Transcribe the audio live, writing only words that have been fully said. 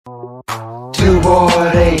Two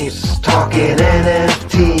Bored Apes talking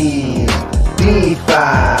NFTs,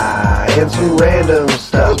 DeFi, and some random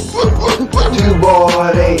stuff. Two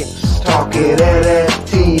Bored Apes talking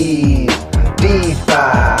NFTs,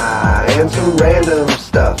 DeFi, and some random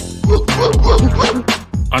stuff.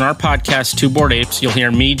 On our podcast, Two Bored Apes, you'll hear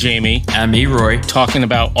me, Jamie, and me, Roy, talking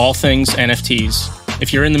about all things NFTs.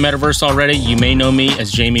 If you're in the metaverse already, you may know me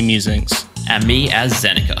as Jamie Musings. And me as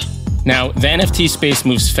Zeneca. Now, the NFT space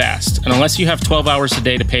moves fast, and unless you have 12 hours a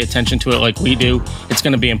day to pay attention to it like we do, it's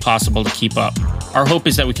going to be impossible to keep up. Our hope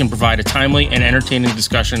is that we can provide a timely and entertaining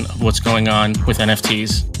discussion of what's going on with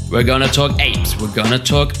NFTs. We're going to talk apes, we're going to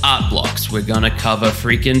talk art blocks, we're going to cover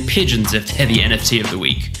freaking pigeons if they're the NFT of the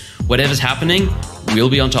week. Whatever's happening, we'll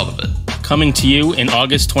be on top of it. Coming to you in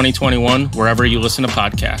August 2021, wherever you listen to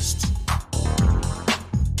podcasts.